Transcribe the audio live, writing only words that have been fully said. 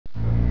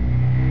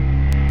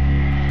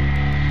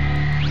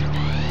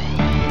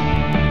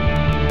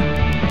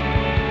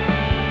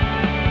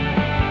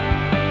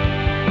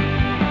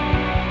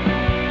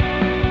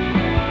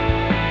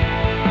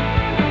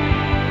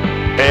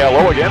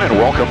again, and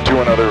welcome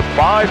to another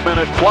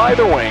 5-minute fly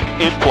the wing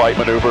in-flight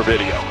maneuver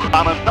video.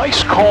 On a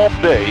nice calm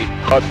day,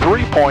 a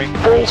 3-point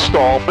full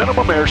stall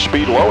minimum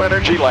airspeed low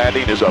energy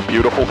landing is a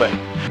beautiful thing.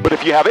 But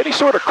if you have any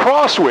sort of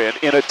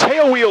crosswind in a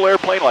tailwheel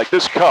airplane like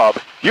this Cub,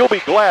 you'll be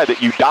glad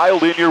that you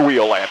dialed in your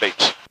wheel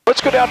landings. Let's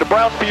go down to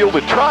Brownfield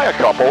and try a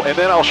couple, and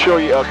then I'll show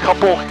you a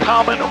couple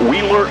common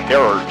wheeler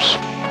errors.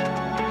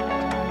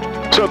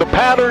 So the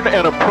pattern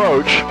and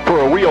approach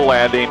for a wheel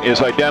landing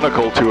is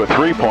identical to a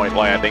 3-point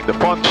landing. The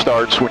fun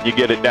starts when you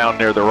get it down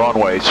near the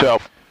runway. So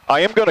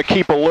I am going to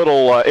keep a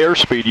little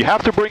airspeed. You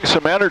have to bring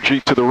some energy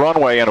to the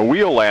runway in a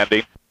wheel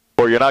landing,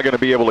 or you're not going to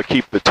be able to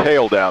keep the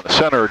tail down. The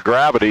center of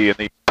gravity in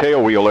the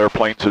tailwheel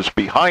airplanes is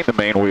behind the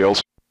main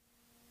wheels.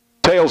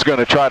 Tail's going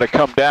to try to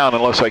come down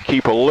unless I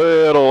keep a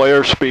little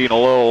airspeed and a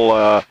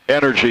little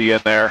energy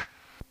in there.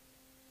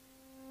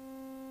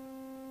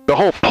 The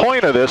whole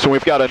point of this, and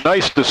we've got a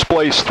nice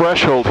displaced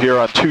threshold here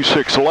on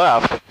 26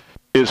 left,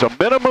 is a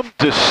minimum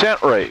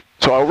descent rate.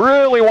 So I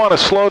really want to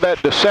slow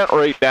that descent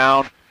rate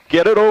down,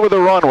 get it over the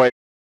runway.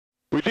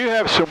 We do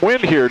have some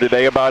wind here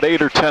today, about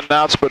 8 or 10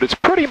 knots, but it's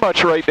pretty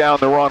much right down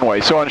the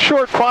runway. So on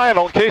short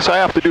final, in case I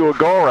have to do a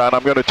go-around,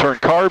 I'm going to turn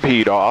carb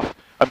heat off.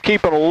 I'm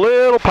keeping a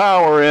little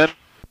power in.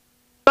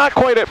 Not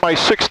quite at my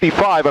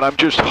 65, but I'm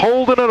just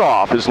holding it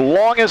off as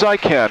long as I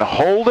can.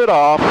 Hold it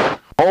off,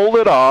 hold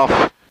it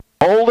off.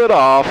 Hold it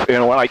off,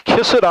 and when I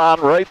kiss it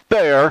on right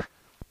there,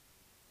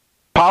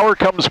 power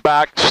comes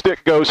back,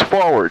 stick goes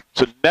forward.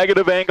 It's a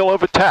negative angle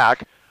of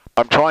attack.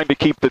 I'm trying to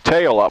keep the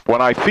tail up.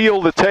 When I feel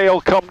the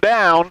tail come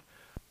down,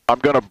 I'm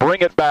going to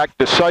bring it back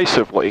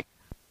decisively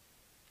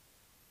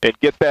and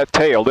get that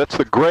tail. That's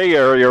the gray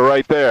area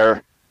right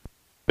there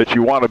that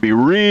you want to be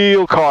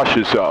real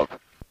cautious of.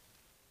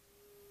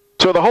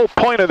 So the whole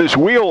point of this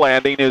wheel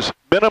landing is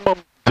minimum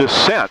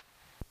descent.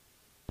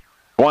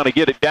 I want to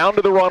get it down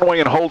to the runway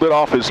and hold it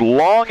off as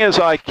long as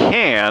I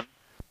can.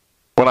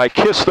 When I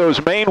kiss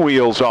those main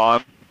wheels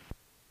on,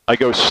 I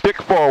go stick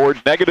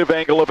forward, negative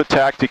angle of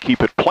attack to keep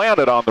it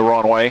planted on the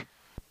runway.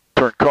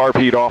 Turn carb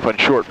heat off on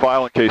short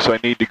file in case I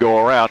need to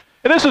go around.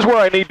 And this is where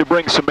I need to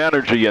bring some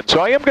energy in.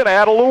 So I am going to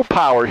add a little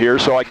power here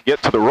so I can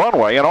get to the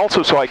runway, and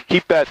also so I can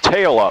keep that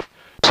tail up.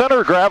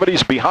 Center of gravity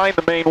is behind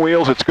the main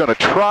wheels. It's going to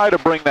try to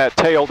bring that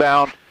tail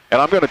down, and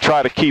I'm going to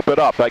try to keep it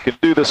up. I can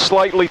do this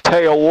slightly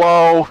tail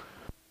low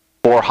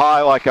or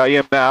high like I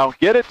am now,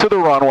 get it to the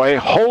runway,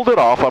 hold it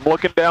off. I'm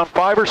looking down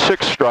 5 or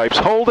 6 stripes,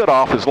 hold it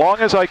off as long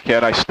as I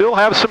can. I still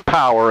have some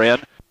power in.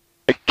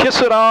 I kiss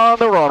it on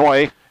the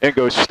runway and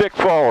go stick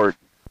forward.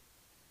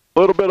 A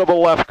little bit of a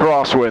left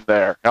crosswind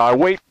there. Now I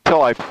wait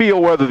until I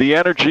feel whether the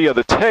energy of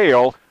the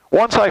tail,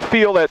 once I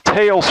feel that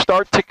tail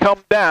start to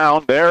come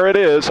down, there it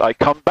is, I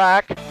come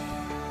back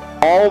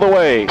all the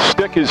way.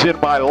 Stick is in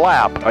my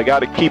lap. I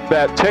got to keep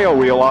that tail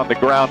wheel on the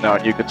ground now,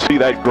 and you can see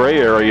that gray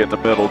area in the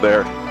middle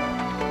there.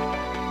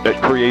 That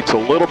creates a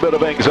little bit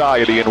of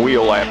anxiety in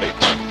wheel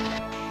landings.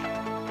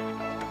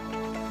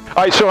 All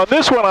right, so on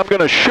this one I'm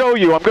going to show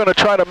you, I'm going to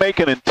try to make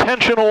an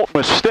intentional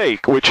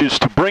mistake, which is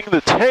to bring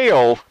the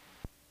tail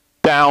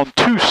down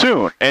too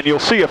soon. And you'll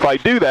see if I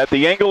do that,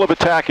 the angle of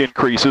attack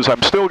increases.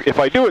 If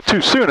I do it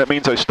too soon, it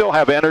means I still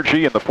have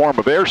energy in the form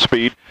of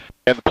airspeed,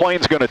 and the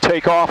plane's going to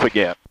take off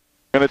again.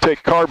 I'm going to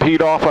take carb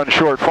heat off on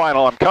short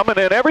final. I'm coming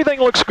in.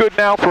 Everything looks good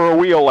now for a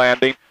wheel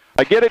landing.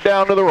 I get it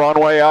down to the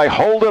runway, I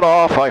hold it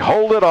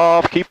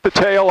off, keep the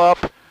tail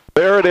up,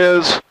 there it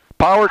is,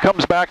 power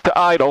comes back to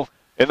idle,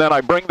 and then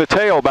I bring the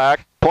tail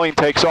back, plane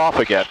takes off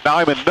again. Now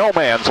I'm in no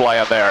man's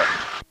land there.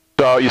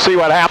 So you see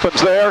what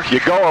happens there? You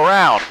go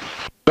around.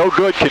 No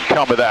good can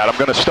come of that. I'm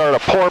going to start a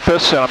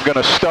porpoise, and I'm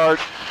going to start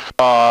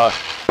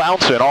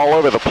bouncing all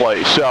over the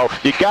place. So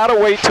you got to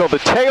wait till the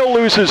tail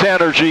loses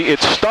energy, it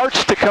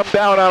starts to come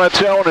down on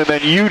its own, and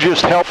then you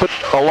just help it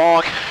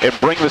along and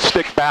bring the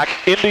stick back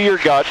into your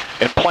gut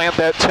and plant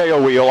that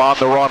tail wheel on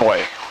the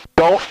runway.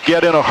 Don't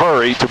get in a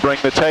hurry to bring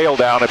the tail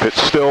down if it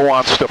still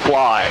wants to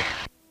fly.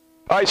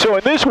 All right, so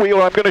in this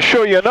wheel, I'm going to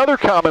show you another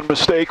common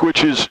mistake,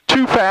 which is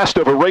too fast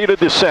of a rate of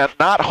descent,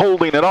 not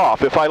holding it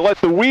off. If I let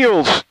the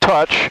wheels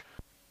touch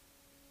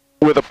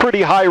with a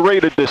pretty high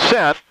rate of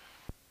descent,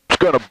 it's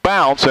going to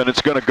bounce and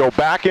it's going to go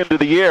back into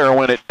the air.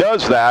 When it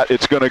does that,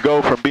 it's going to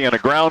go from being a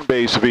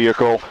ground-based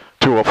vehicle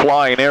to a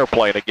flying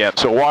airplane again.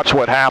 So watch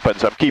what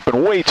happens. I'm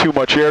keeping way too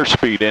much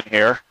airspeed in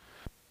here.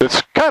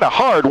 It's kind of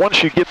hard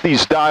once you get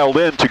these dialed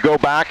in to go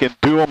back and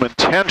do them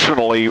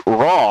intentionally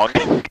wrong.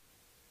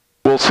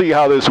 We'll see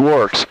how this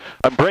works.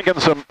 I'm bringing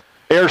some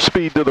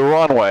airspeed to the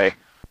runway.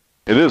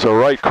 It is a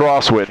right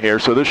crosswind here,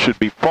 so this should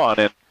be fun.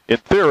 And in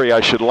theory,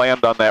 I should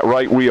land on that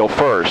right wheel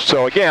first.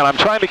 So again, I'm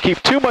trying to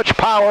keep too much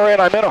power in.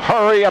 I'm in a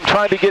hurry. I'm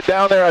trying to get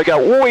down there. I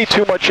got way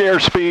too much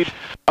airspeed.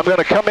 I'm going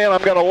to come in.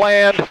 I'm going to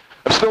land.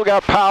 I've still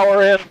got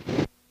power in.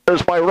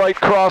 There's my right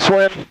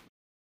crosswind.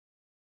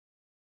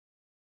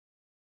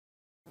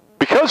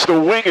 Because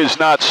the wing is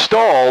not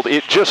stalled,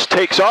 it just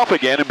takes off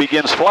again and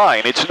begins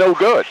flying. It's no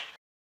good.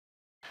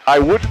 I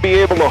wouldn't be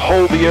able to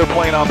hold the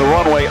airplane on the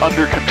runway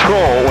under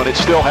control when it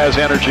still has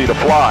energy to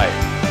fly.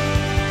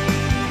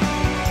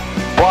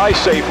 fly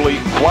safely,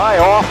 fly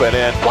often,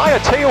 and fly a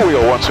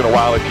tailwheel once in a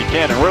while if you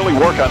can, and really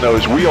work on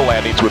those wheel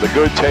landings with a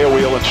good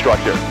tailwheel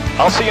instructor.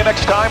 I'll see you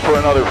next time for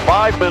another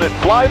 5-minute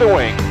Fly the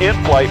Wing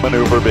in-flight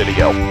maneuver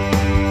video.